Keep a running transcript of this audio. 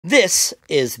This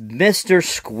is Mr.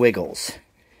 Squiggles.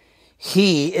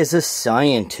 He is a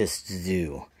scientist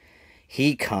zoo.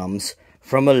 He comes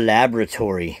from a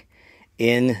laboratory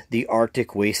in the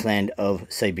Arctic wasteland of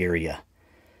Siberia.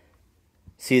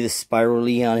 See the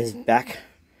spirally on his back?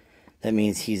 That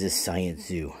means he's a science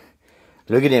zoo.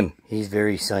 Look at him. He's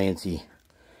very sciencey.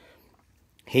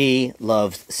 He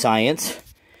loves science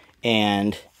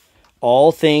and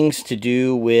all things to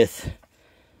do with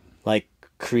like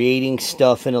creating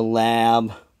stuff in a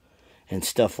lab and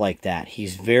stuff like that.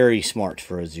 He's very smart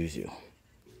for a Zuzu.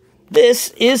 This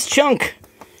is Chunk.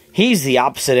 He's the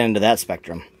opposite end of that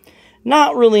spectrum.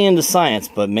 Not really into science,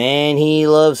 but man, he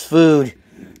loves food.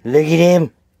 Look at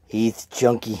him. He's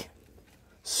chunky.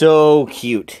 So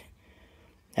cute.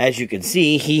 As you can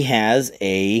see, he has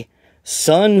a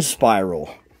sun spiral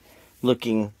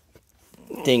looking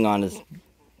thing on his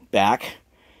back.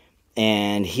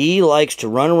 And he likes to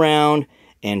run around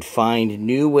and find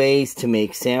new ways to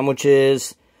make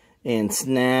sandwiches and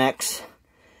snacks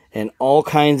and all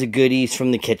kinds of goodies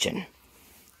from the kitchen.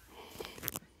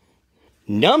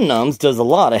 Num Nums does a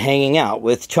lot of hanging out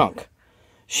with Chunk.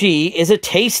 She is a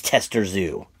taste tester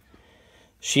zoo.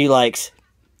 She likes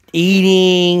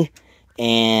eating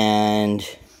and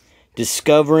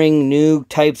discovering new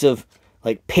types of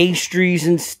like pastries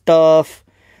and stuff.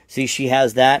 See, she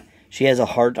has that. She has a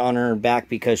heart on her back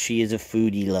because she is a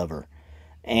foodie lover.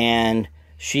 And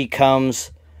she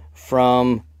comes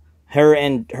from, her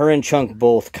and Chunk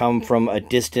both come from a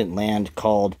distant land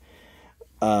called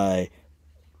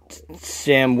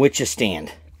Sandwichistan,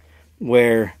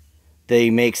 where they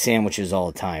make sandwiches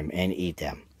all the time and eat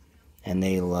them. And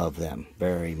they love them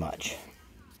very much.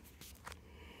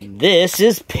 This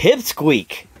is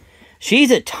Squeak.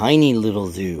 She's a tiny little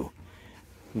zoo.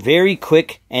 Very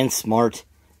quick and smart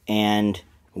and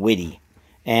witty.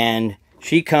 And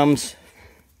she comes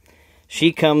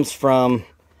from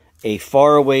a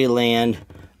faraway land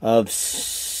of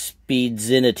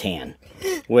Speedzinitan,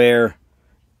 where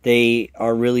they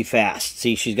are really fast.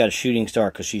 See, she's got a shooting star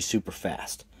because she's super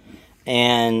fast.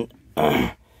 And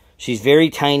she's very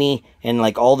tiny, and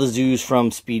like all the zoos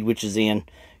from Speedwitchizan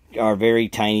are very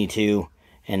tiny too,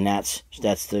 and that's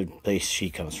the place she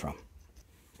comes from.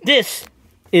 This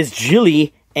is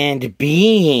Jilly and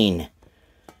Bean.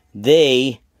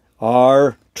 They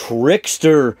are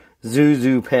trickster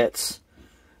Zuzu pets.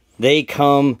 They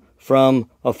come from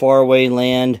a faraway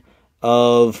land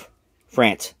of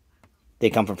France. They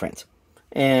come from France.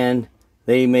 And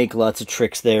they make lots of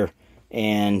tricks there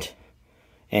and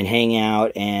hang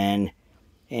out and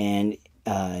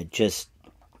just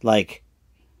like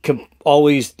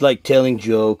always like telling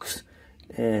jokes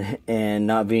and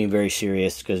not being very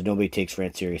serious because nobody takes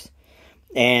France serious.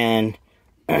 And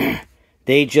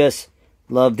they just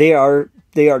love, they are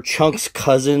Chunk's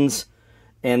cousins,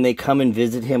 and they come and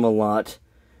visit him a lot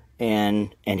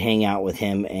and hang out with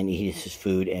him and eat his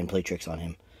food and play tricks on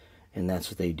him. And that's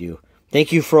what they do.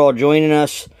 Thank you for all joining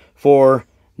us for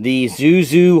the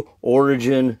Zuzu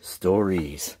origin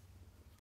stories.